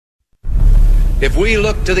if we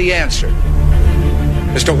look to the answer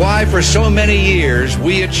as to why for so many years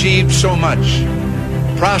we achieved so much,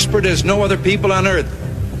 prospered as no other people on earth,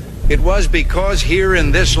 it was because here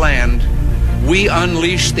in this land we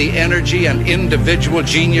unleashed the energy and individual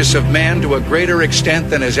genius of man to a greater extent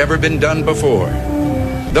than has ever been done before.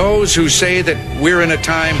 Those who say that we're in a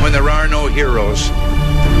time when there are no heroes,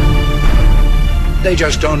 they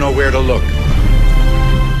just don't know where to look.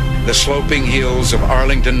 The sloping hills of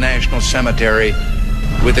Arlington National Cemetery,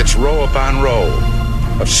 with its row upon row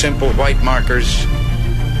of simple white markers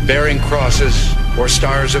bearing crosses or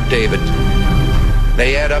stars of David,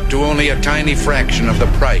 they add up to only a tiny fraction of the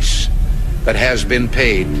price that has been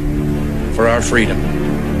paid for our freedom.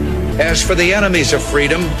 As for the enemies of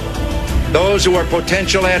freedom, those who are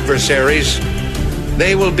potential adversaries,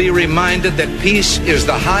 they will be reminded that peace is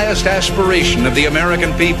the highest aspiration of the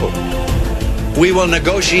American people. We will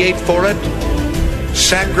negotiate for it,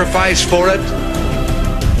 sacrifice for it.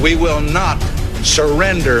 We will not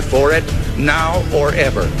surrender for it now or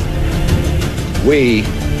ever. We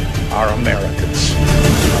are Americans.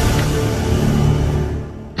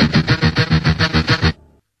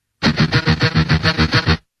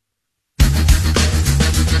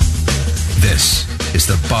 This is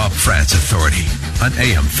the Bob Frantz Authority on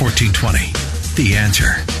AM 1420. The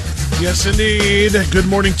Answer. Yes, indeed. Good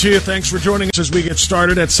morning to you. Thanks for joining us as we get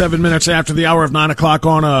started at 7 minutes after the hour of 9 o'clock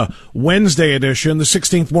on a Wednesday edition, the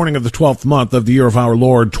 16th morning of the 12th month of the year of our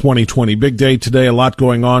Lord 2020. Big day today, a lot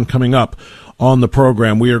going on coming up on the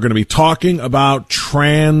program. We are going to be talking about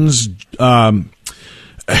I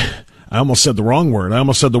almost said the wrong word. I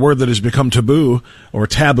almost said the word that has become taboo, or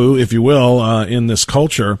taboo, if you will, in this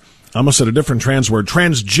culture. I almost said a different trans word.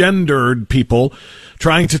 Transgendered people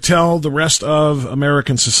trying to tell the rest of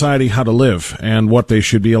American society how to live and what they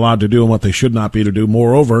should be allowed to do and what they should not be to do.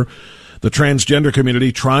 Moreover, the transgender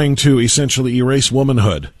community trying to essentially erase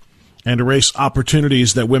womanhood and erase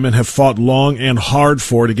opportunities that women have fought long and hard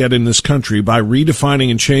for to get in this country by redefining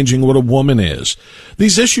and changing what a woman is.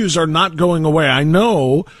 These issues are not going away. I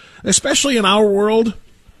know, especially in our world,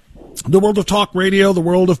 the world of talk radio, the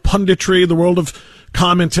world of punditry, the world of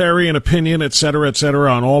commentary and opinion, et cetera,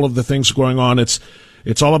 on all of the things going on. It's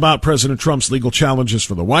all about President Trump's legal challenges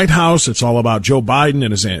for the White House. It's all about Joe Biden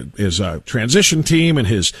and his transition team and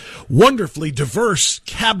his wonderfully diverse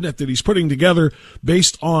cabinet that he's putting together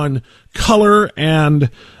based on color and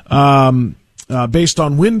based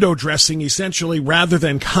on window dressing, essentially, rather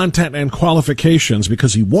than content and qualifications,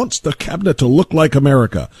 because he wants the cabinet to look like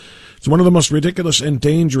America. It's one of the most ridiculous and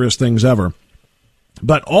dangerous things ever.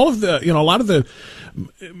 But all of the,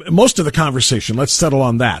 most of the conversation, let's settle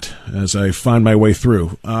on that as I find my way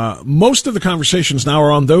through. Most of the conversations now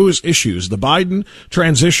are on those issues, the Biden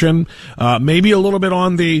transition, maybe a little bit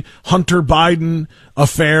on the Hunter Biden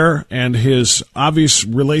affair and his obvious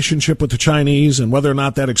relationship with the Chinese and whether or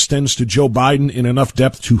not that extends to Joe Biden in enough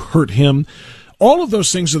depth to hurt him. All of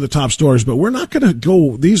those things are the top stories, but we're not going to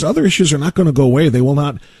go, these other issues are not going to go away. They will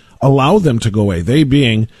not allow them to go away. They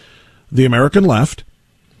being the American left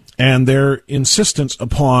and their insistence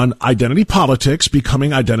upon identity politics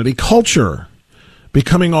becoming identity culture,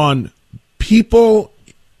 becoming on people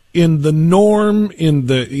in the norm, in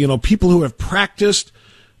the, people who have practiced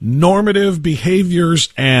normative behaviors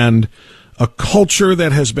and a culture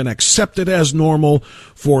that has been accepted as normal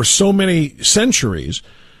for so many centuries,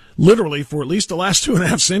 literally for at least the last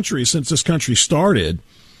 2.5 centuries since this country started,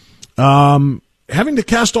 having to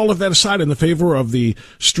cast all of that aside in the favor of the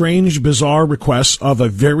strange, bizarre requests of a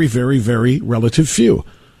very, very, very relative few.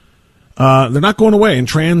 They're not going away. And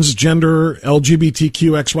transgender,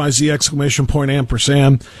 LGBTQ, XYZ, exclamation point,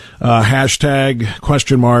 ampersand, hashtag,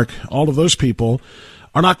 question mark, all of those people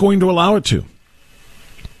are not going to allow it to.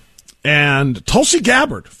 And Tulsi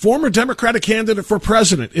Gabbard, former Democratic candidate for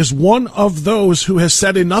president, is one of those who has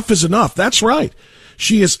said enough is enough. That's right.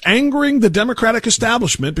 She is angering the Democratic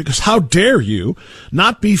establishment because how dare you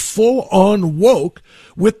not be full on woke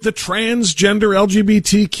with the transgender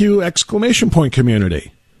LGBTQ exclamation point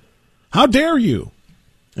community? How dare you?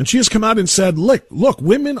 And she has come out and said, look,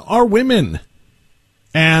 women are women.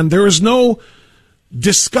 And there is no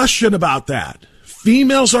discussion about that.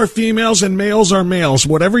 Females are females and males are males.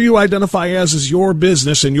 Whatever you identify as is your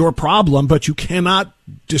business and your problem, but you cannot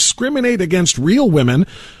discriminate against real women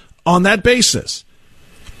on that basis.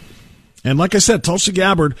 And like I said, Tulsi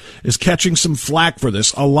Gabbard is catching some flack for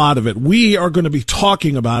this, a lot of it. We are going to be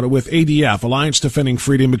talking about it with ADF, Alliance Defending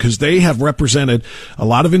Freedom, because they have represented a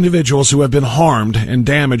lot of individuals who have been harmed and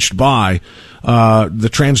damaged by the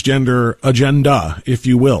transgender agenda, if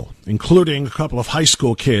you will, including a couple of high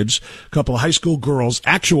school kids, a couple of high school girls,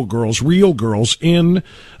 actual girls, real girls in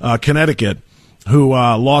Connecticut, who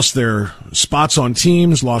lost their spots on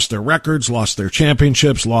teams, lost their records, lost their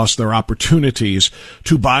championships, lost their opportunities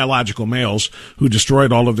to biological males who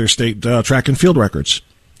destroyed all of their state track and field records.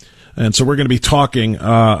 And so we're going to be talking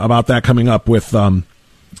about that coming up with our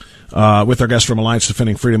guest from Alliance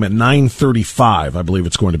Defending Freedom at 9:35. I believe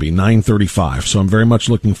it's going to be 9:35. So I'm very much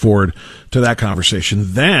looking forward to that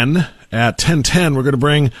conversation. Then at 10:10, we're going to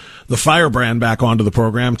bring the firebrand back onto the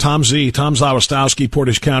program. Tom Zawistowski,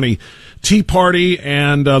 Portage County Tea Party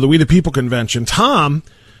and the We the People Convention. Tom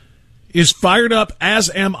is fired up, as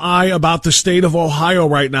am I, about the state of Ohio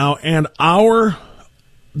right now and our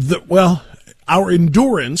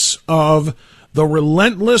endurance of the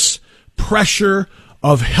relentless pressure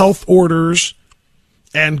of health orders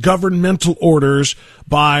and governmental orders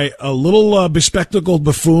by a little bespectacled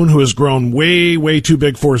buffoon who has grown way, way too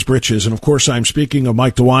big for his britches. And, of course, I'm speaking of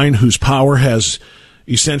Mike DeWine, whose power has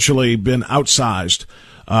essentially been outsized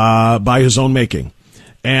by his own making.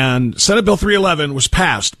 And Senate Bill 311 was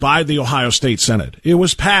passed by the Ohio State Senate. It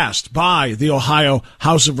was passed by the Ohio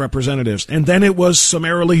House of Representatives. And then it was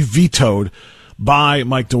summarily vetoed by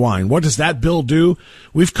Mike DeWine. What does that bill do?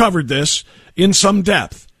 We've covered this in some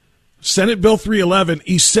depth. Senate Bill 311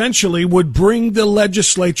 essentially would bring the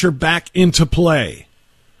legislature back into play.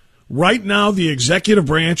 Right now, the executive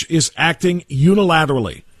branch is acting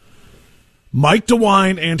unilaterally. Mike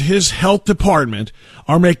DeWine and his health department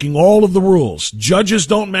are making all of the rules. Judges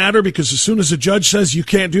don't matter because as soon as a judge says you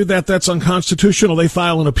can't do that, that's unconstitutional, they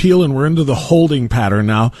file an appeal, and we're into the holding pattern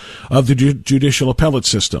now of the judicial appellate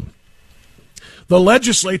system. The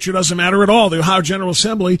legislature doesn't matter at all. The Ohio General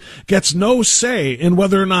Assembly gets no say in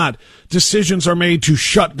whether or not decisions are made to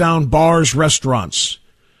shut down bars, restaurants,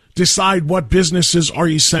 decide what businesses are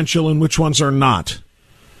essential and which ones are not,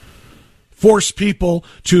 force people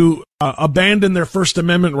to abandon their First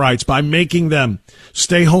Amendment rights by making them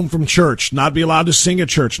stay home from church, not be allowed to sing at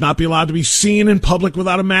church, not be allowed to be seen in public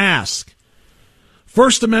without a mask.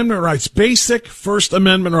 First Amendment rights, basic First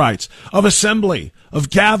Amendment rights of assembly, of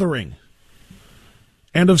gathering,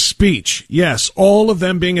 and of speech. Yes, all of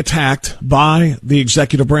them being attacked by the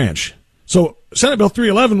executive branch. So Senate Bill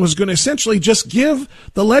 311 was going to essentially just give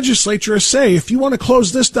the legislature a say. If you want to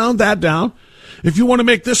close this down, that down. If you want to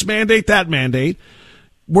make this mandate, that mandate,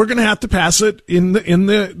 we're going to have to pass it in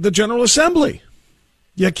the General Assembly.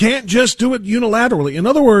 You can't just do it unilaterally. In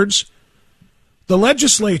other words, the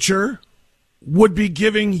legislature would be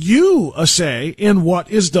giving you a say in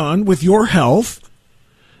what is done with your health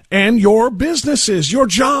and your businesses, your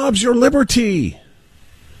jobs, your liberty.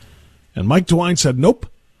 And Mike DeWine said, nope.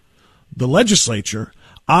 The legislature,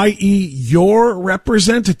 i.e. your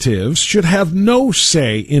representatives, should have no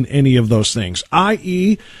say in any of those things.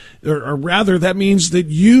 I.e., or rather, that means that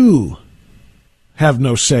you have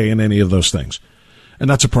no say in any of those things. And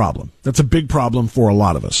that's a problem. That's a big problem for a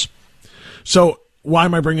lot of us. So why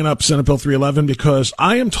am I bringing up Senate Bill 311? Because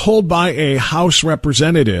I am told by a House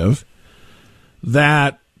representative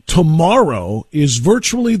that tomorrow is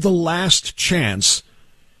virtually the last chance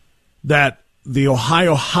that the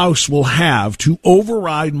Ohio House will have to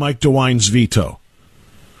override Mike DeWine's veto.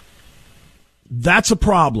 That's a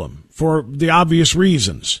problem for the obvious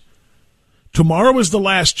reasons. Tomorrow is the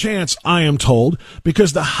last chance, I am told,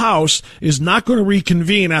 because the House is not going to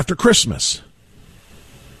reconvene after Christmas.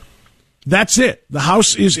 That's it. The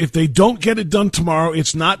House is, if they don't get it done tomorrow,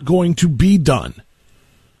 it's not going to be done.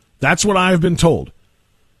 That's what I have been told.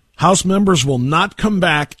 House members will not come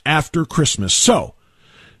back after Christmas. So,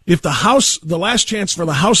 if the last chance for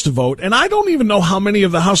the House to vote, and I don't even know how many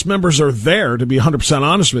of the House members are there, to be 100%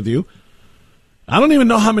 honest with you. I don't even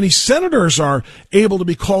know how many senators are able to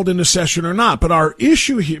be called into session or not. But our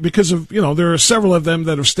issue here, because of, there are several of them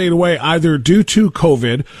that have stayed away either due to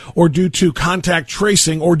COVID or due to contact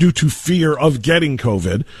tracing or due to fear of getting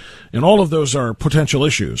COVID. And all of those are potential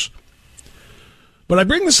issues. But I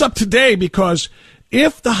bring this up today because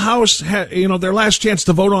if the House, their last chance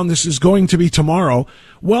to vote on this is going to be tomorrow,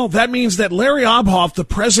 well, that means that Larry Obhoff, the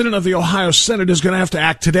president of the Ohio Senate, is going to have to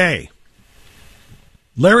act today.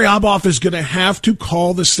 Larry Obhoff is going to have to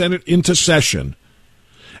call the Senate into session,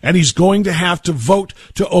 and he's going to have to vote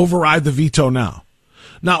to override the veto now.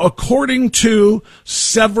 Now, according to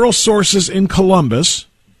several sources in Columbus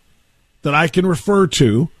that I can refer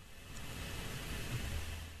to,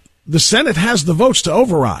 the Senate has the votes to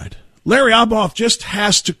override. Larry Obhoff just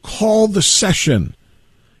has to call the session.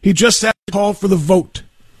 He just has to call for the vote.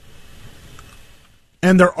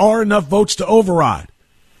 And there are enough votes to override.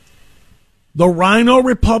 The Rhino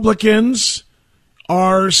Republicans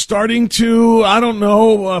are starting to,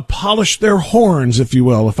 polish their horns, if you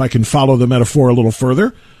will, if I can follow the metaphor a little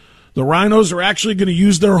further. The rhinos are actually going to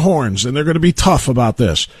use their horns, and they're going to be tough about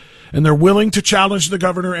this. And they're willing to challenge the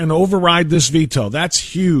governor and override this veto.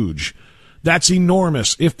 That's huge. That's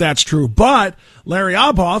enormous, if that's true. But Larry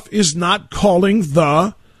Obhoff is not calling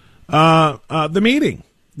the meeting,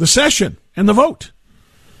 the session, and the vote.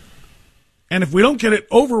 And if we don't get it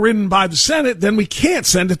overridden by the Senate, then we can't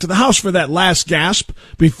send it to the House for that last gasp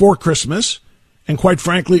before Christmas, and quite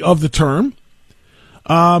frankly, of the term,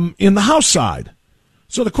 in the House side.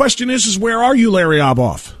 So the question is where are you, Larry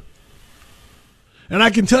Obhoff? And I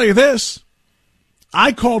can tell you this,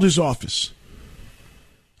 I called his office.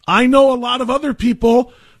 I know a lot of other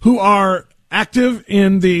people who are active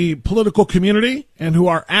in the political community and who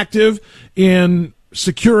are active in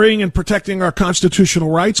securing and protecting our constitutional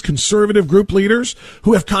rights, conservative group leaders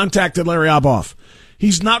who have contacted Larry Obhoff.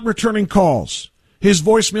 He's not returning calls. His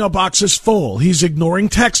voicemail box is full. He's ignoring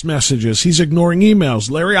text messages. He's ignoring emails.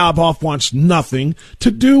 Larry Obhoff wants nothing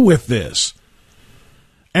to do with this.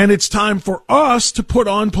 And it's time for us to put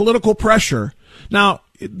on political pressure. Now,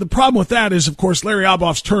 the problem with that is, of course, Larry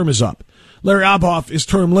Obhoff's term is up. Larry Obhoff is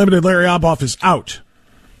term limited. Larry Obhoff is out.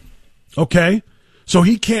 Okay? So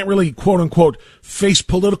he can't really, quote unquote, face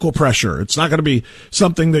political pressure. It's not going to be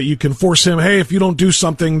something that you can force him, hey, if you don't do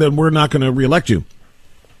something, then we're not going to reelect you.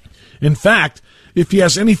 In fact, if he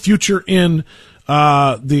has any future in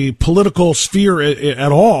the political sphere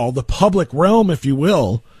at all, the public realm, if you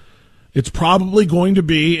will, it's probably going to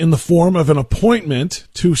be in the form of an appointment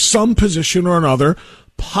to some position or another,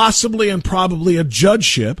 possibly and probably a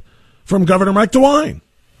judgeship from Governor Mike DeWine.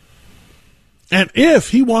 And if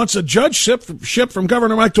he wants a judgeship from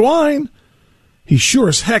Governor Mike DeWine, he sure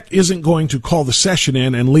as heck isn't going to call the session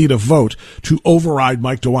in and lead a vote to override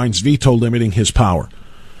Mike DeWine's veto limiting his power.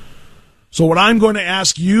 So what I'm going to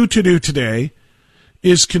ask you to do today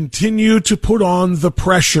is continue to put on the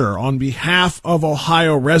pressure on behalf of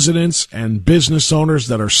Ohio residents and business owners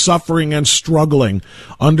that are suffering and struggling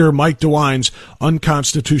under Mike DeWine's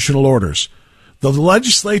unconstitutional orders. The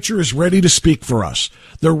legislature is ready to speak for us.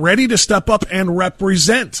 They're ready to step up and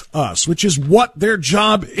represent us, which is what their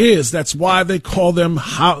job is. That's why they call them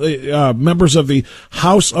members of the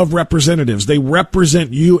House of Representatives. They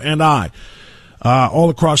represent you and I all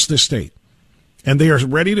across this state. And they are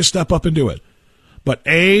ready to step up and do it. But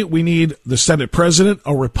A, we need the Senate President,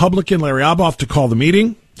 a Republican, Larry Obhoff, to call the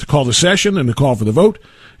meeting, to call the session, and to call for the vote.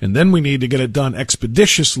 And then we need to get it done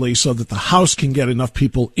expeditiously so that the House can get enough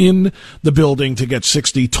people in the building to get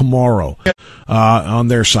 60 tomorrow on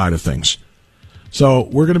their side of things. So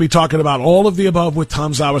we're going to be talking about all of the above with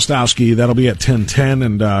Tom Zawistowski. That'll be at 10:10,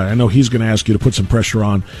 and I know he's going to ask you to put some pressure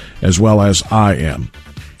on as well as I am.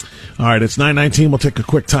 All right, it's 9:19. We'll take a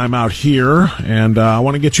quick time out here, and I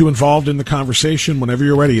want to get you involved in the conversation whenever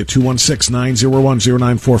you're ready at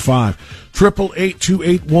 216-901-0945,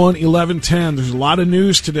 888-281-1110. There's a lot of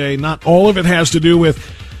news today. Not all of it has to do with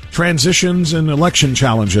transitions and election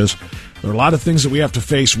challenges. There are a lot of things that we have to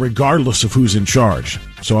face regardless of who's in charge.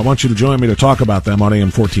 So I want you to join me to talk about them on AM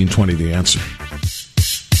 1420, The Answer.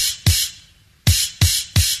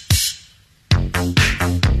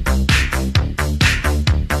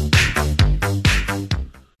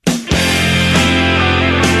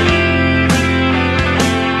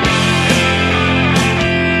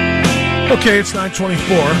 Okay, it's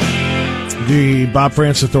 9:24. The Bob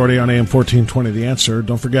Frantz Authority on AM 1420, The Answer.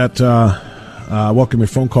 Don't forget, welcome your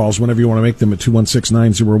phone calls whenever you want to make them at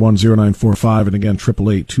 216-901-0945. And again,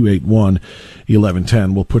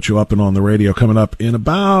 888-281-1110. We'll put you up and on the radio coming up in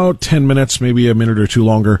about 10 minutes, maybe a minute or two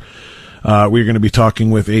longer. We're going to be talking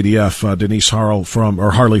with ADF, Denise Harle from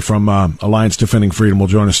Alliance Defending Freedom will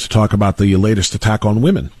join us to talk about the latest attack on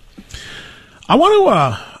women. I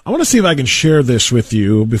want to see if I can share this with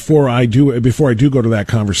you before I do go to that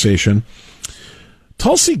conversation.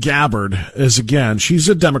 Tulsi Gabbard she's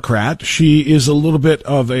a Democrat. She is a little bit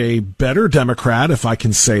of a better Democrat, if I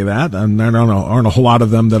can say that. And there aren't a whole lot of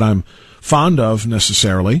them that I'm fond of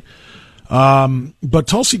necessarily. But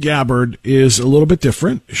Tulsi Gabbard is a little bit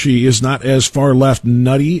different. She is not as far left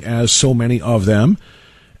nutty as so many of them.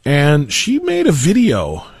 And she made a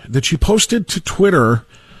video that she posted to Twitter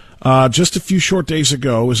just a few short days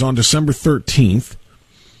ago. It was on December 13th.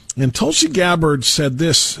 And Tulsi Gabbard said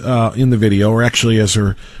this in the video, or actually as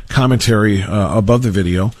her commentary above the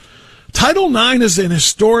video. Title IX is an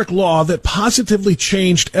historic law that positively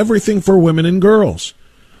changed everything for women and girls.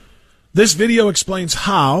 This video explains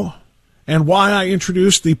how and why I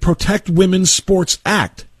introduced the Protect Women's Sports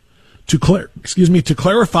Act to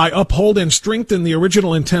clarify, uphold, and strengthen the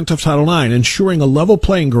original intent of Title IX, ensuring a level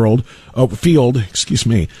playing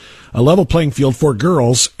field for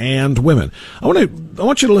girls and women. I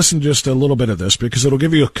want you to listen to just a little bit of this because it'll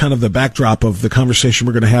give you kind of the backdrop of the conversation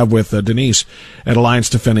we're going to have with Denise at Alliance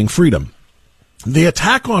Defending Freedom. The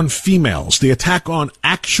attack on females, the attack on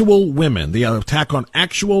actual women, the attack on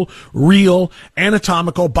actual, real,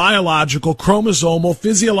 anatomical, biological, chromosomal,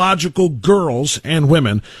 physiological girls and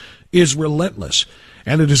women is relentless.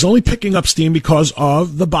 And it is only picking up steam because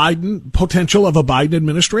of the potential of a Biden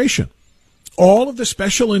administration. All of the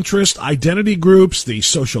special interest identity groups, the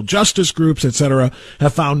social justice groups, etc.,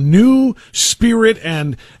 have found new spirit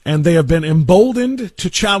and they have been emboldened to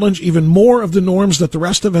challenge even more of the norms that the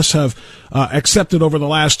rest of us have accepted over the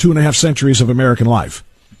last 2.5 centuries of American life.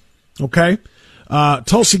 Okay?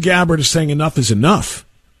 Tulsi Gabbard is saying enough is enough.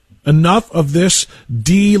 Enough of this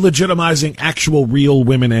delegitimizing actual real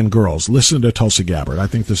women and girls. Listen to Tulsi Gabbard. I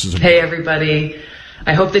think this is important. Hey, everybody.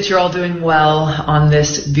 I hope that you're all doing well on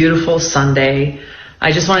this beautiful Sunday.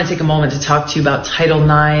 I just want to take a moment to talk to you about Title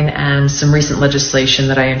IX and some recent legislation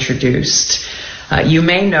that I introduced. You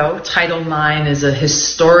may know Title IX is a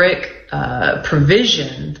historic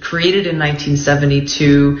provision created in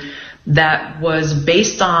 1972 that was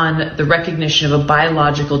based on the recognition of a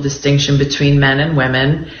biological distinction between men and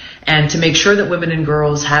women, and to make sure that women and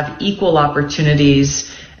girls have equal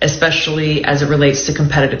opportunities, especially as it relates to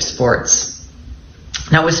competitive sports.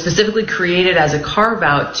 Now, it was specifically created as a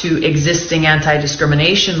carve-out to existing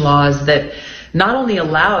anti-discrimination laws that not only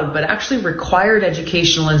allowed but actually required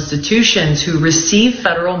educational institutions who receive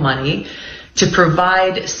federal money to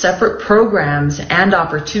provide separate programs and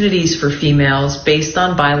opportunities for females based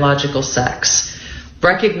on biological sex,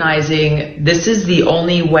 recognizing this is the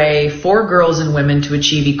only way for girls and women to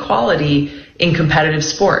achieve equality in competitive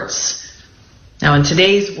sports. Now, in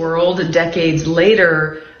today's world, decades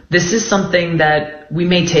later, this is something that we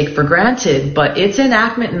may take for granted, but its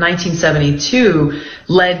enactment in 1972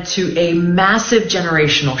 led to a massive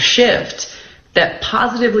generational shift that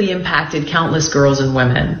positively impacted countless girls and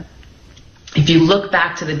women. If you look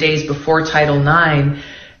back to the days before Title IX,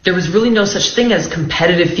 there was really no such thing as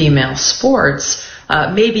competitive female sports,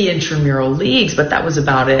 maybe intramural leagues, but that was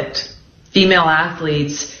about it. Female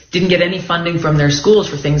athletes didn't get any funding from their schools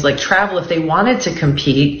for things like travel if they wanted to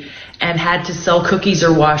compete, and had to sell cookies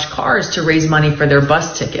or wash cars to raise money for their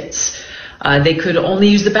bus tickets. They could only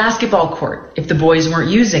use the basketball court if the boys weren't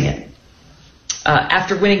using it.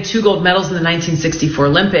 After winning 2 gold medals in the 1964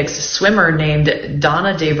 Olympics, a swimmer named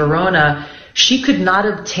Donna De Verona, she could not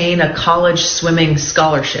obtain a college swimming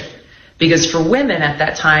scholarship because for women at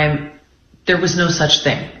that time, there was no such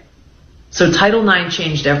thing. So Title IX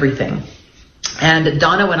changed everything. And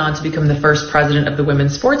Donna went on to become the first president of the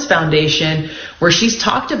Women's Sports Foundation, where she's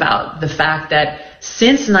talked about the fact that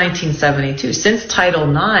since 1972, since Title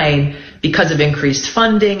IX, because of increased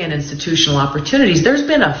funding and institutional opportunities, there's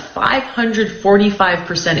been a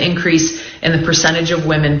 545% increase in the percentage of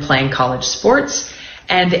women playing college sports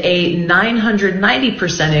and a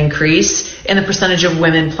 990% increase in the percentage of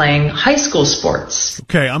women playing high school sports.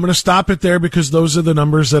 Okay, I'm going to stop it there because those are the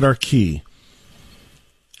numbers that are key.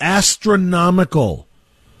 Astronomical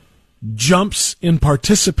jumps in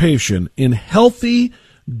participation in healthy,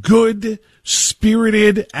 good,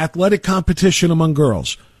 spirited athletic competition among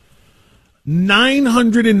girls.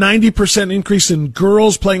 990% increase in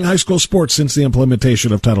girls playing high school sports since the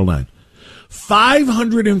implementation of Title IX.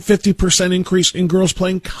 550% increase in girls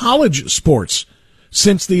playing college sports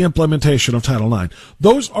since the implementation of Title IX.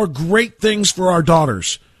 Those are great things for our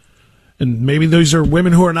daughters. And maybe these are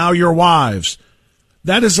women who are now your wives.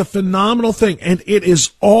 That is a phenomenal thing, and it is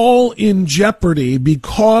all in jeopardy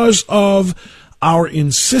because of our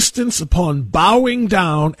insistence upon bowing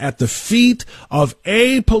down at the feet of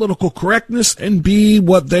A, political correctness, and B,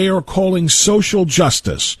 what they are calling social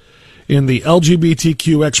justice in the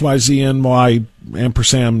LGBTQXYZNY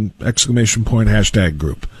ampersand exclamation point hashtag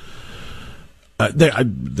group.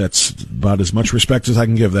 That's about as much respect as I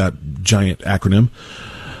can give that giant acronym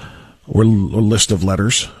or list of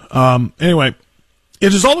letters. Anyway.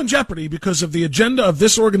 It is all in jeopardy because of the agenda of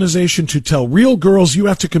this organization to tell real girls you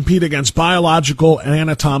have to compete against biological and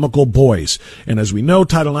anatomical boys. And as we know,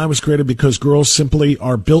 Title IX was created because girls simply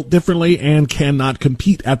are built differently and cannot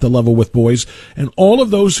compete at the level with boys. And all of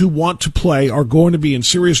those who want to play are going to be in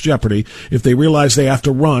serious jeopardy if they realize they have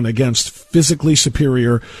to run against physically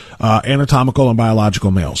superior anatomical and biological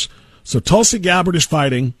males. So Tulsi Gabbard is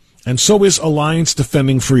fighting And so is Alliance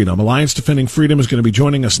Defending Freedom. Alliance Defending Freedom is going to be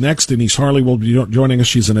joining us next. Denise Harle will be joining us.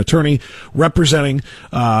 She's an attorney representing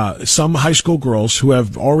some high school girls who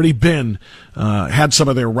have already been had some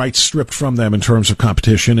of their rights stripped from them in terms of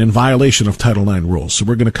competition in violation of Title IX rules. So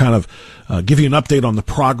we're going to kind of give you an update on the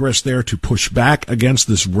progress there to push back against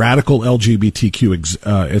this radical LGBTQ,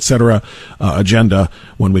 et cetera, agenda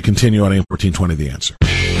when we continue on AM 1420, The Answer.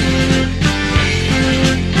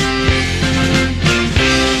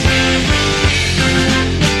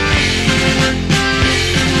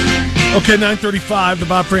 Okay, 9:35, the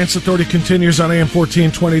Bob Frantz Authority continues on AM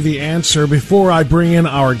 1420, The Answer. Before I bring in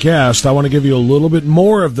our guest, I want to give you a little bit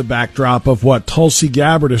more of the backdrop of what Tulsi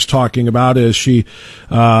Gabbard is talking about as she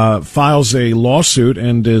files a lawsuit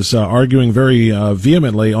and is arguing very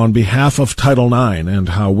vehemently on behalf of Title IX and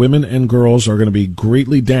how women and girls are going to be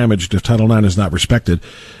greatly damaged if Title IX is not respected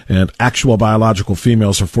and actual biological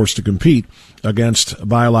females are forced to compete against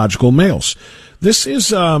biological males. This is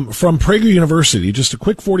from Prager University, just a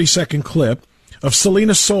quick 40-second clip of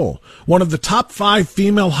Selena Soule, one of the top 5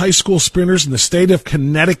 female high school sprinters in the state of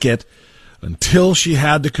Connecticut, until she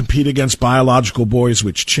had to compete against biological boys,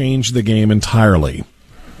 which changed the game entirely.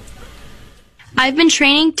 I've been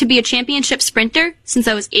training to be a championship sprinter since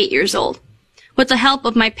I was 8 years old. With the help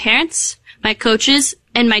of my parents, my coaches,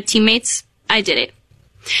 and my teammates, I did it.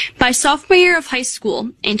 By sophomore year of high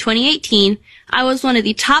school, in 2018, I was one of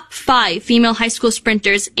the top 5 female high school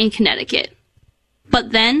sprinters in Connecticut.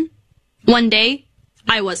 But then, one day,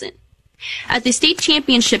 I wasn't. At the state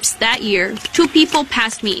championships that year, 2 people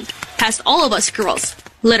passed me, passed all of us girls,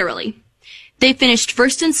 literally. They finished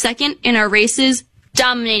first and second in our races,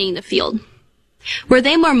 dominating the field. Were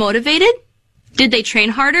they more motivated? Did they train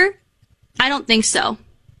harder? I don't think so.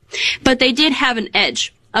 But they did have an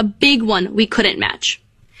edge, a big one we couldn't match.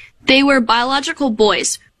 They were biological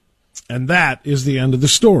boys. And that is the end of the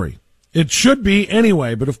story. It should be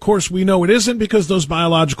anyway, but of course we know it isn't because those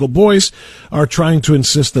biological boys are trying to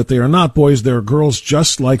insist that they are not boys, they're girls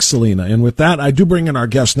just like Selena. And with that, I do bring in our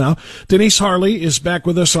guest now. Denise Harle is back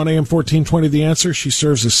with us on AM 1420, The Answer. She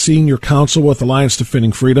serves as senior counsel with Alliance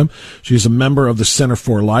Defending Freedom. She's a member of the Center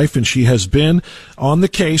for Life, and she has been on the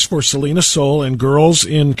case for Selena Soule and girls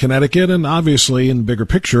in Connecticut and obviously in the bigger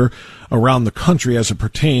picture around the country as it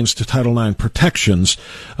pertains to Title IX protections.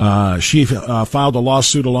 She filed a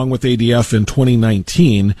lawsuit along with ADF in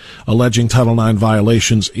 2019 alleging Title IX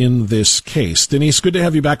violations in this case. Denise, good to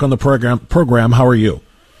have you back on the program. How are you?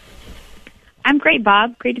 I'm great,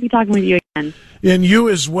 Bob. Great to be talking with you again. And you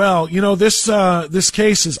as well. You know, this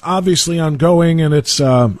case is obviously ongoing, and it's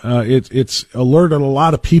alerted a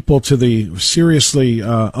lot of people to the seriously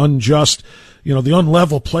unjust, the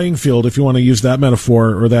unlevel playing field, if you want to use that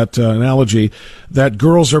metaphor or that analogy, that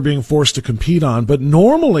girls are being forced to compete on. But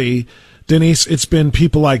normally, Denise, it's been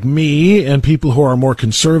people like me and people who are more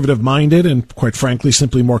conservative-minded and, quite frankly,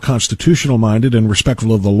 simply more constitutional-minded and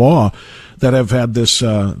respectful of the law that have had this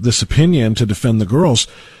opinion to defend the girls.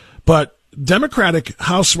 But Democratic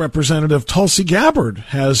House Representative Tulsi Gabbard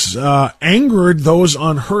has angered those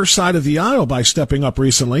on her side of the aisle by stepping up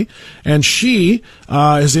recently, and she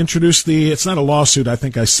has introduced it's not a lawsuit, I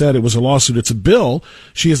think I said it was a lawsuit, it's a bill.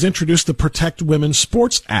 She has introduced the Protect Women's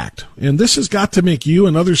Sports Act, and this has got to make you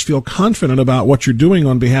and others feel confident about what you're doing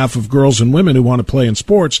on behalf of girls and women who want to play in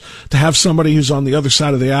sports, to have somebody who's on the other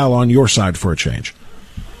side of the aisle on your side for a change.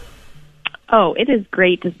 Oh, it is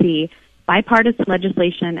great to see bipartisan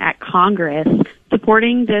legislation at Congress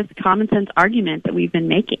supporting this common sense argument that we've been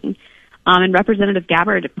making. And Representative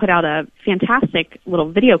Gabbard put out a fantastic little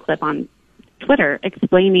video clip on Twitter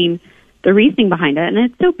explaining the reasoning behind it. And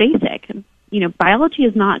it's so basic. Biology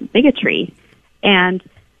is not bigotry. And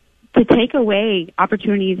to take away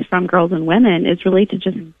opportunities from girls and women is really to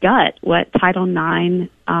just gut what Title IX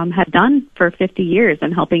has done for 50 years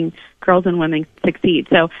in helping girls and women succeed.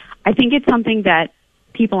 So I think it's something that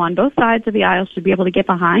people on both sides of the aisle should be able to get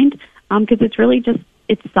behind, because it's really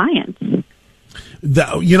it's science.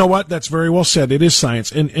 You know what? That's very well said. It is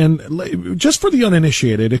science. And just for the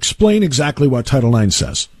uninitiated, explain exactly what Title IX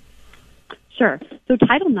says. Sure. So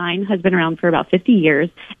Title IX has been around for about 50 years,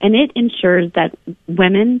 and it ensures that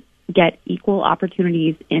women get equal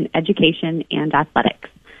opportunities in education and athletics.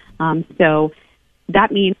 So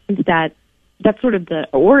that means that that's sort of the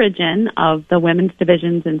origin of the women's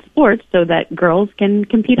divisions in sports, so that girls can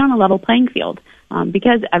compete on a level playing field.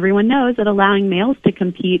 Because everyone knows that allowing males to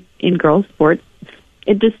compete in girls' sports,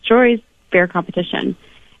 it destroys fair competition.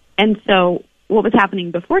 And so what was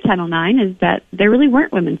happening before Title IX is that there really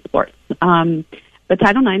weren't women's sports. But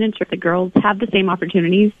Title IX ensured that girls have the same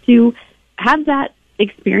opportunities to have that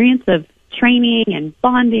experience of training and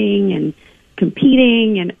bonding and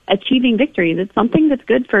competing and achieving victories. It's something that's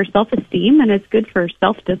good for self-esteem, and it's good for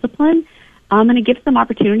self-discipline, and it gives them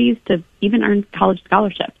opportunities to even earn college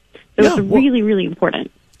scholarships. So it's really, really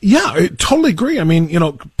important. Yeah, I totally agree. I mean,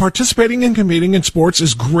 participating and competing in sports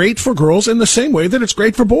is great for girls in the same way that it's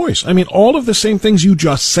great for boys. I mean, all of the same things you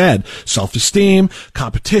just said, self-esteem,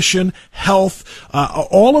 competition, health,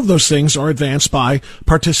 all of those things are advanced by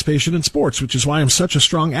participation in sports, which is why I'm such a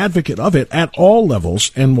strong advocate of it at all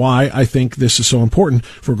levels and why I think this is so important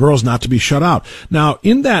for girls not to be shut out. Now,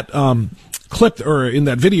 in that, clip, or in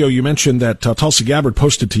that video you mentioned that Tulsi Gabbard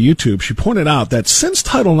posted to YouTube, she pointed out that since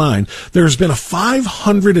Title IX, there's been a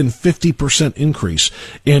 550% increase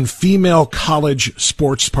in female college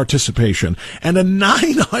sports participation, and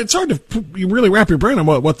it's hard to really wrap your brain on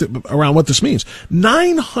around what this means.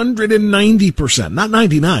 990%, not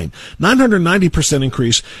 99, 990%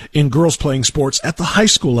 increase in girls playing sports at the high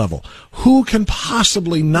school level. Who can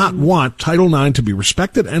possibly not want Title IX to be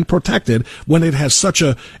respected and protected when it has such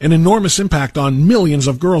an enormous impact on millions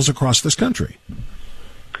of girls across this country?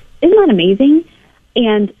 Isn't that amazing?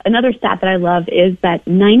 And another stat that I love is that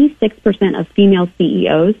 96% of female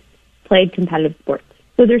CEOs played competitive sports.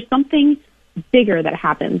 So there's something bigger that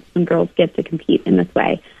happens when girls get to compete in this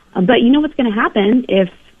way. But you know what's going to happen if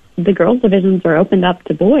the girls' divisions are opened up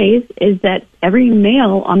to boys is that every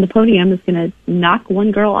male on the podium is going to knock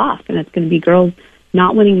one girl off, and it's going to be girls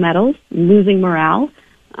not winning medals, losing morale,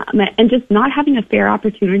 and just not having a fair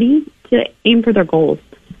opportunity to aim for their goals.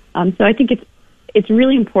 So I think it's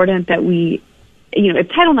really important that we, if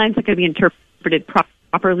Title IX is not going to be interpreted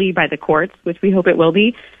properly by the courts, which we hope it will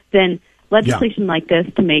be, then legislation like this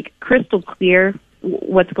to make crystal clear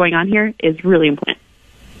what's going on here is really important.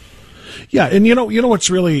 Yeah, and you know what's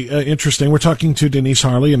really interesting? We're talking to Denise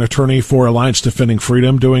Harle, an attorney for Alliance Defending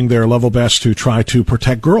Freedom, doing their level best to try to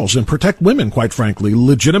protect girls and protect women, quite frankly,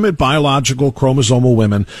 legitimate biological chromosomal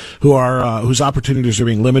women who are whose opportunities are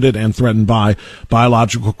being limited and threatened by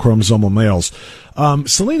biological chromosomal males.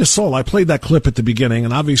 Selena Soul, I played that clip at the beginning,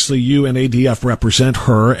 and obviously you and ADF represent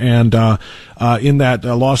her, and in that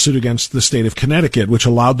lawsuit against the state of Connecticut, which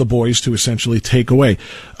allowed the boys to essentially take away.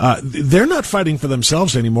 They're not fighting for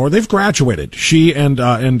themselves anymore. They've graduated. She and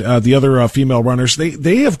the other female runners,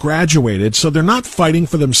 they have graduated, so they're not fighting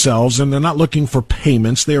for themselves, and they're not looking for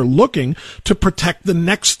payments. They are looking to protect the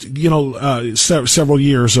next, several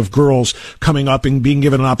years of girls coming up and being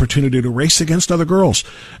given an opportunity to race against other girls.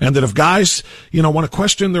 And that if guys, want to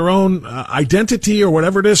question their own identity or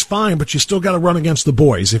whatever it is, fine, but you still got to run against the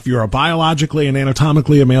boys. If you're biologically and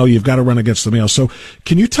anatomically a male, you've got to run against the males. So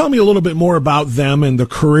can you tell me a little bit more about them and the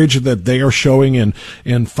courage that they are showing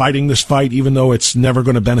in fighting this fight, even though it's never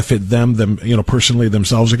going to benefit them personally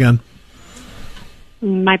themselves again?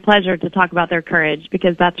 My pleasure to talk about their courage,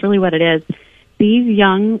 because that's really what it is. These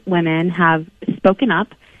young women have spoken up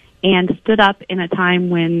and stood up in a time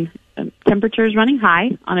when temperature is running high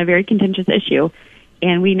on a very contentious issue.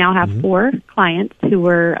 And we now have 4 clients who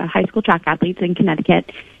were high school track athletes in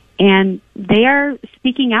Connecticut, and they are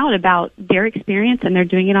speaking out about their experience, and they're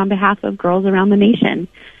doing it on behalf of girls around the nation.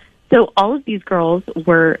 So all of these girls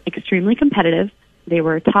were extremely competitive. They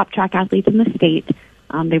were top track athletes in the state.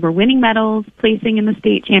 They were winning medals, placing in the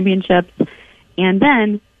state championships. And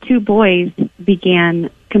then 2 boys began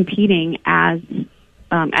competing as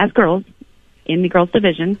girls in the girls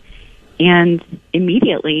division, and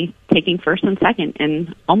immediately taking first and second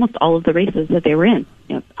in almost all of the races that they were in.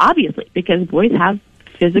 Obviously, because boys have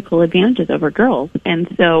physical advantages over girls. And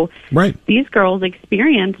so these girls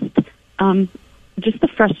experienced just the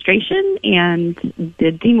frustration and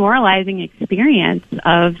the demoralizing experience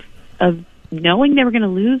of knowing they were going to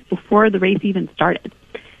lose before the race even started.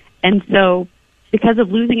 And so because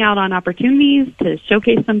of losing out on opportunities to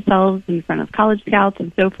showcase themselves in front of college scouts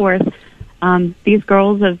and so forth, these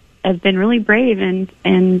girls have been really brave and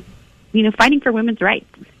fighting for women's rights.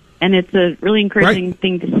 And it's a really encouraging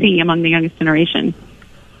thing to see among the youngest generation.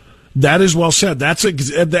 That is well said. That's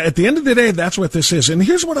at the end of the day, that's what this is. And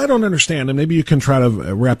here's what I don't understand, and maybe you can try to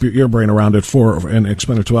wrap your brain around it and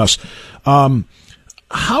explain it to us.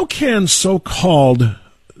 How can so-called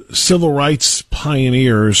civil rights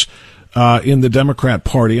pioneers in the Democrat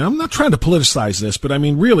Party, and I'm not trying to politicize this, but I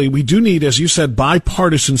mean, really, we do need, as you said,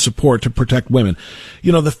 bipartisan support to protect women.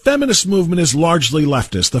 The feminist movement is largely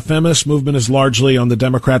leftist. The feminist movement is largely on the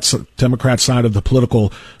Democrat side of the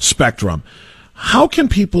political spectrum. How can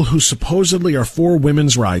people who supposedly are for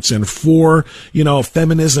women's rights and for,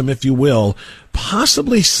 feminism, if you will,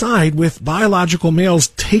 possibly side with biological males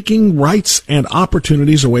taking rights and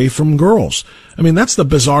opportunities away from girls? I mean, that's the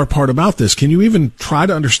bizarre part about this. Can you even try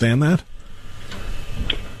to understand that?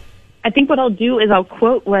 I think what I'll do is I'll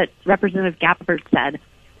quote what Representative Gabbard said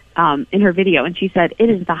in her video, and she said, "It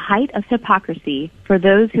is the height of hypocrisy for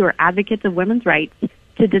those who are advocates of women's rights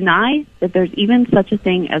to deny that there's even such a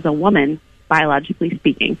thing as a woman, biologically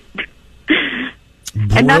speaking."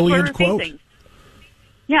 And that's what we're quote. facing.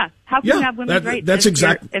 Yeah, how can you have women's rights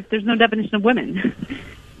if there's no definition of women?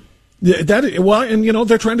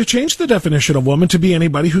 They're trying to change the definition of woman to be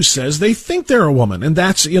anybody who says they think they're a woman. And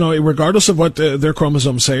that's, regardless of what their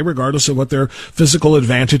chromosomes say, regardless of what their physical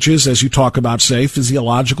advantages, as you talk about, say,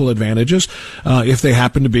 physiological advantages, if they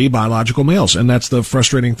happen to be biological males. And that's the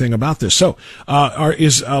frustrating thing about this. So,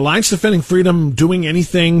 is Alliance Defending Freedom doing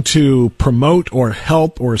anything to promote or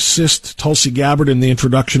help or assist Tulsi Gabbard in the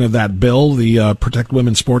introduction of that bill, the Protect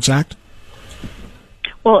Women's Sports Act?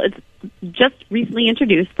 Well, it's just recently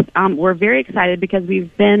introduced. We're very excited because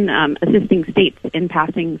we've been assisting states in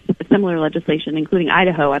passing similar legislation, including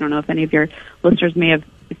Idaho. I don't know if any of your listeners may have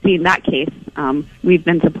seen that case. We've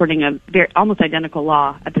been supporting a almost identical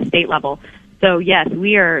law at the state level. So yes,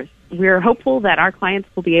 we're hopeful that our clients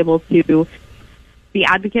will be able to be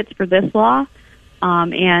advocates for this law.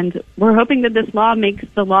 And we're hoping that this law makes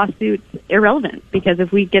the lawsuit irrelevant, because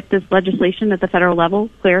if we get this legislation at the federal level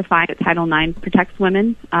clarifying that Title IX protects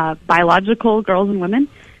women, biological girls and women,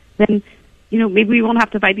 then, maybe we won't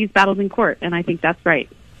have to fight these battles in court. And I think that's right.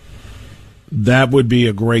 That would be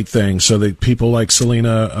a great thing, so that people like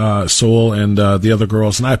Selena Soule and the other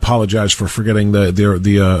girls, and I apologize for forgetting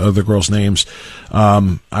the other girls' names.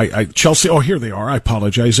 Chelsea. Oh, here they are. I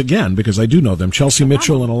apologize again because I do know them. Chelsea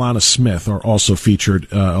Mitchell and Alana Smith are also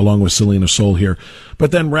featured along with Selena Soule here.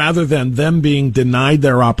 But then, rather than them being denied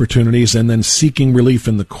their opportunities and then seeking relief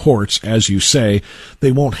in the courts, as you say,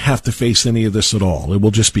 they won't have to face any of this at all. It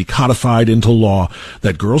will just be codified into law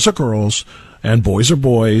that girls are girls and boys are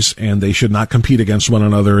boys, and they should not compete against one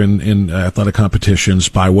another in athletic competitions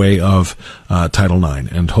by way of Title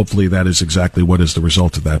IX. And hopefully that is exactly what is the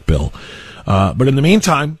result of that bill. But in the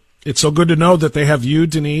meantime, it's so good to know that they have you,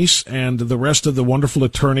 Denise, and the rest of the wonderful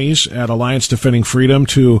attorneys at Alliance Defending Freedom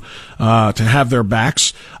to have their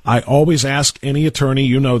backs. I always ask any attorney,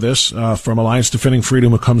 this, from Alliance Defending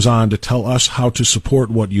Freedom who comes on, to tell us how to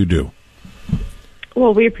support what you do.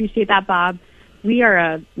 Well, we appreciate that, Bob. We are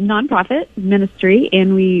a nonprofit ministry,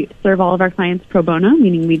 and we serve all of our clients pro bono,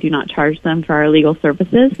 meaning we do not charge them for our legal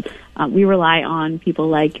services. We rely on people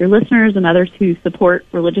like your listeners and others who support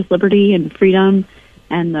religious liberty and freedom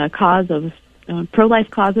and the cause of pro-life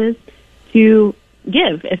causes to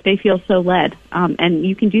give if they feel so led. And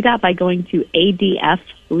you can do that by going to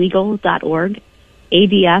adflegal.org,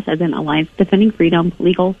 ADF as in Alliance Defending Freedom,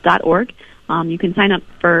 legal.org. You can sign up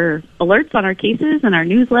for alerts on our cases and our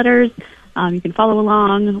newsletters. You can follow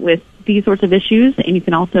along with these sorts of issues, and you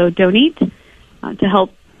can also donate to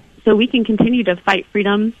help so we can continue to fight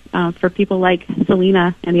freedom for people like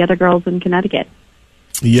Selena and the other girls in Connecticut.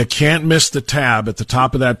 You can't miss the tab at the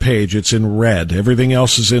top of that page. It's in red. Everything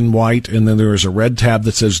else is in white, and then there is a red tab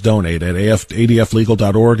that says donate at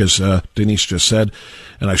adflegal.org, as Denise just said.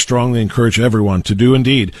 And I strongly encourage everyone to do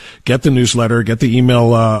indeed get the newsletter, get the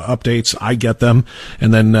email updates. I get them.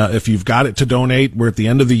 And then if you've got it to donate, we're at the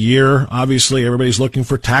end of the year. Obviously, everybody's looking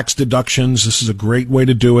for tax deductions. This is a great way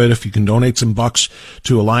to do it. If you can donate some bucks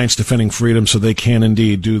to Alliance Defending Freedom so they can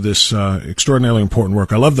indeed do this extraordinarily important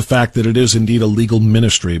work. I love the fact that it is indeed a legal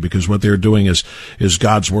ministry, because what they're doing is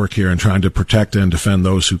God's work here and trying to protect and defend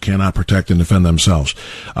those who cannot protect and defend themselves.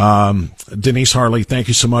 Denise Harle, thank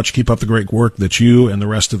you so much. Keep up the great work that you and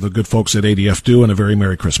the rest of the good folks at ADF do, and a very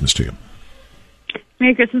Merry Christmas to you.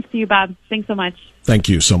 Merry Christmas to you, Bob. Thanks so much. Thank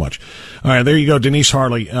you so much. All right, there you go, Denise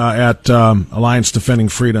Harle at Alliance Defending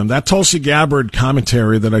Freedom. That Tulsi Gabbard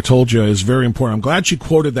commentary that I told you is very important. I'm glad she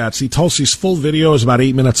quoted that. See, Tulsi's full video is about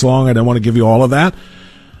 8 minutes long. I don't want to give you all of that.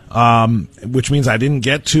 Which means I didn't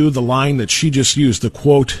get to the line that she just used, the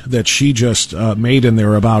quote that she just made in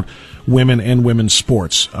there about women and women's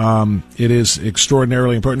sports. It is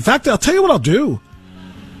extraordinarily important. In fact, I'll tell you what I'll do.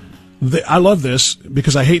 I love this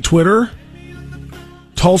because I hate Twitter.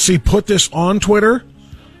 Tulsi put this on Twitter.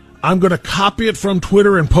 I'm going to copy it from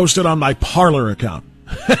Twitter and post it on my Parler account.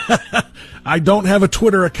 I don't have a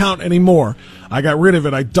Twitter account anymore. I got rid of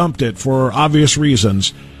it. I dumped it for obvious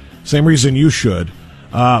reasons. Same reason you should.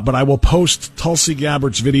 But I will post Tulsi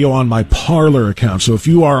Gabbard's video on my Parler account. So if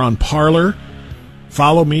you are on Parler,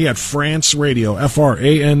 follow me at France Radio,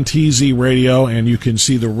 FRANTZ Radio, and you can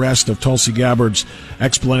see the rest of Tulsi Gabbard's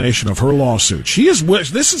explanation of her lawsuit.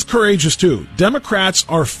 This is courageous too. Democrats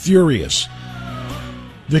are furious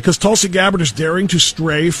because Tulsi Gabbard is daring to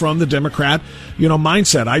stray from the Democrat,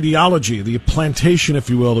 mindset, ideology, the plantation, if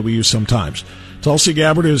you will, that we use sometimes, Tulsi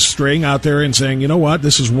Gabbard is straying out there and saying, you know what,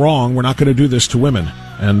 this is wrong. We're not going to do this to women.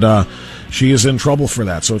 And she is in trouble for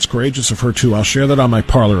that. So it's courageous of her, too. I'll share that on my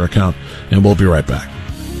Parler account, and we'll be right back.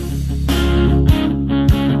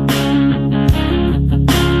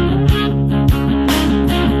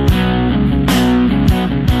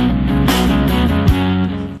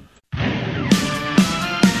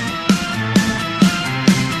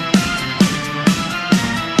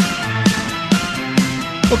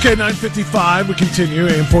 Okay, 9:55, we continue,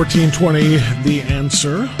 AM 1420, The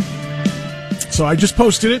Answer. So I just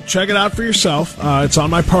posted it. Check it out for yourself. It's on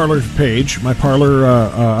my Parler page, my Parler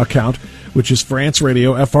account, which is France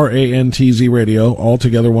Radio, Frantz Radio, all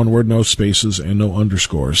together, one word, no spaces and no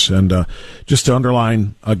underscores. And just to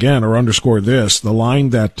underline again, or underscore this, the line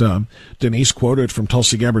that Denise quoted from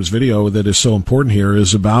Tulsi Gabbard's video that is so important here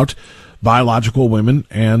is about biological women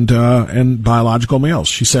and biological males.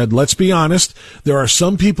 She said, let's be honest, there are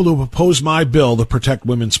some people who oppose my bill, the Protect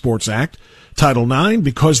Women's Sports Act, Title IX,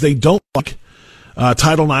 because they don't like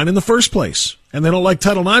Title IX in the first place. And they don't like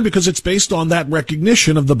Title IX because it's based on that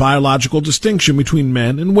recognition of the biological distinction between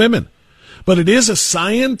men and women. But it is a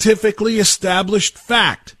scientifically established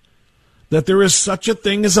fact that there is such a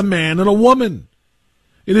thing as a man and a woman.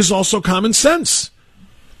 It is also common sense.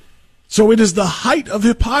 So it is the height of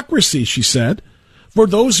hypocrisy, she said, for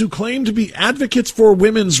those who claim to be advocates for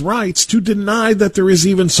women's rights to deny that there is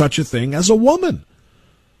even such a thing as a woman,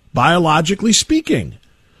 biologically speaking,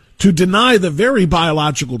 to deny the very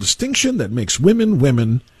biological distinction that makes women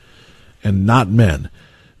women and not men.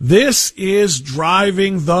 This is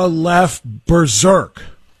driving the left berserk.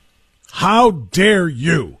 How dare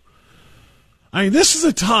you? I mean, this is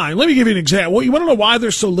a time. Let me give you an example. Well, you want to know why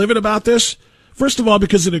they're so livid about this? First of all,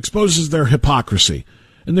 because it exposes their hypocrisy.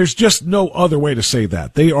 And there's just no other way to say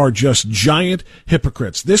that. They are just giant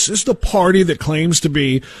hypocrites. This is the party that claims to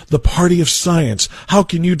be the party of science. How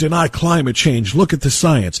can you deny climate change? Look at the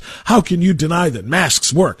science. How can you deny that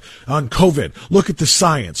masks work on COVID? Look at the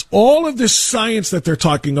science. All of this science that they're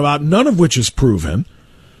talking about, none of which is proven,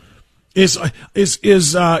 is makes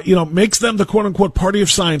them the quote unquote party of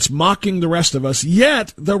science, mocking the rest of us.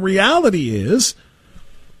 Yet the reality is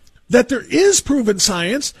that there is proven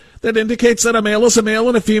science that indicates that a male is a male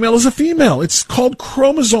and a female is a female. It's called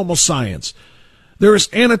chromosomal science. There is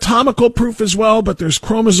anatomical proof as well, but there's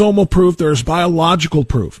chromosomal proof, there's biological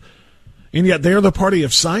proof. And yet they're the party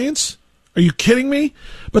of science? Are you kidding me?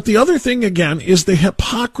 But the other thing, again, is the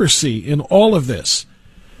hypocrisy in all of this.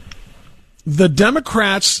 The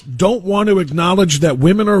Democrats don't want to acknowledge that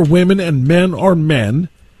women are women and men are men,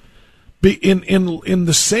 in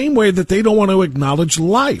the same way that they don't want to acknowledge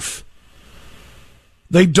life.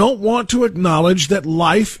 They don't want to acknowledge that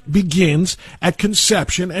life begins at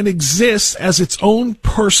conception and exists as its own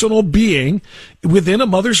personal being within a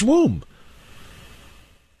mother's womb.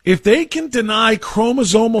 If they can deny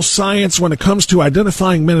chromosomal science when it comes to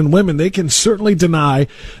identifying men and women, they can certainly deny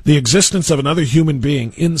the existence of another human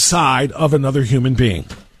being inside of another human being.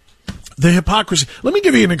 The hypocrisy. Let me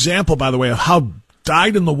give you an example, by the way, of how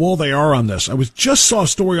dyed in the wool they are on this. I just saw a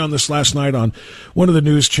story on this last night on one of the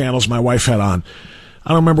news channels my wife had on. I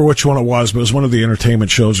don't remember which one it was, but it was one of the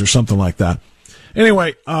entertainment shows or something like that.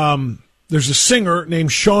 Anyway, there's a singer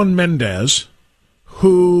named Shawn Mendes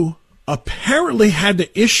who apparently had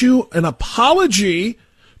to issue an apology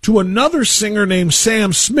to another singer named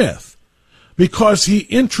Sam Smith because he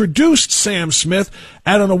introduced Sam Smith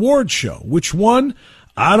at an award show. Which one?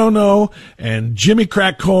 I don't know, and Jimmy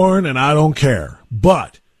cracked corn, and I don't care.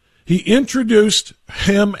 But he introduced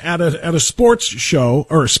him at a sports show,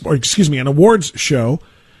 or an awards show,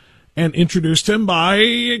 and introduced him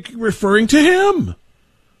by referring to him.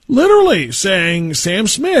 Literally saying, Sam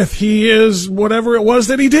Smith, he is whatever it was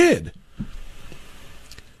that he did.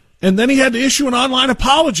 And then he had to issue an online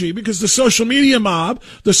apology because the social media mob,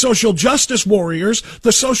 the social justice warriors,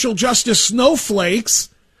 the social justice snowflakes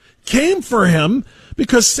came for him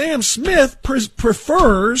because Sam Smith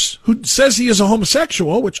prefers, who says he is a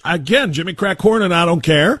homosexual, which, again, Jimmy crack corn and I don't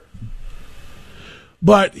care,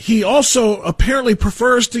 but he also apparently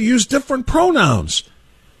prefers to use different pronouns,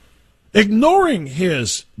 ignoring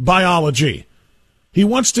his biology. He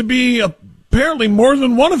wants to be apparently more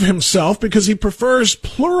than one of himself because he prefers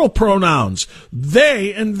plural pronouns,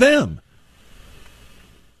 they and them.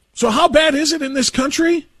 So how bad is it in this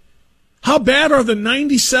country? How bad are the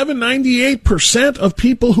 97, 98% of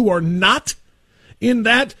people who are not in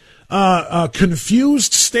that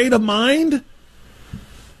confused state of mind?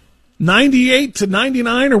 98 to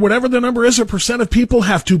 99 or whatever the number is, % of people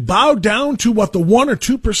have to bow down to what the 1 or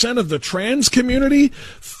 2% of the trans community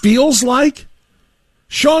feels like?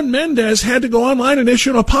 Shawn Mendes had to go online and issue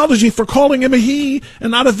an apology for calling him a he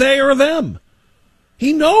and not a they or a them.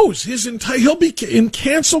 He knows he'll be in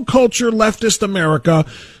cancel culture leftist America.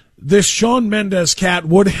 This Shawn Mendes cat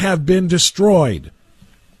would have been destroyed,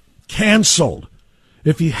 canceled,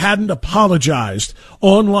 if he hadn't apologized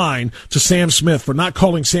online to Sam Smith for not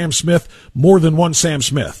calling Sam Smith more than one Sam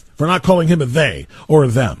Smith, for not calling him a they or a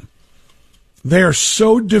them. They are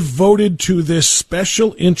so devoted to this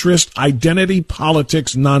special interest identity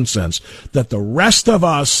politics nonsense that the rest of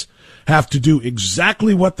us have to do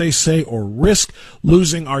exactly what they say or risk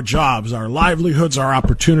losing our jobs, our livelihoods, our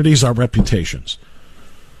opportunities, our reputations.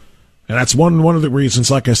 And that's one of the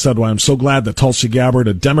reasons, like I said, why I'm so glad that Tulsi Gabbard,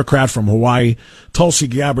 a Democrat from Hawaii, Tulsi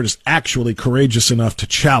Gabbard is actually courageous enough to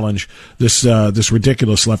challenge this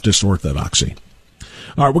ridiculous leftist orthodoxy.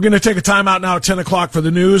 All right, we're going to take a time out now at 10 o'clock for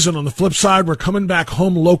the news, and on the flip side, we're coming back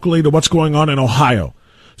home locally to what's going on in Ohio.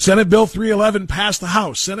 Senate Bill 311 passed the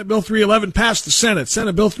House. Senate Bill 311 passed the Senate.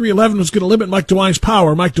 Senate Bill 311 was going to limit Mike DeWine's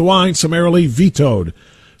power. Mike DeWine summarily vetoed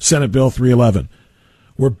Senate Bill 311.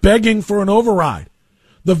 We're begging for an override.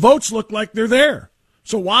 The votes look like they're there.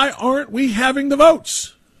 So why aren't we having the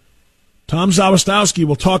votes? Tom Zawistowski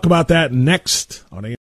will talk about that next on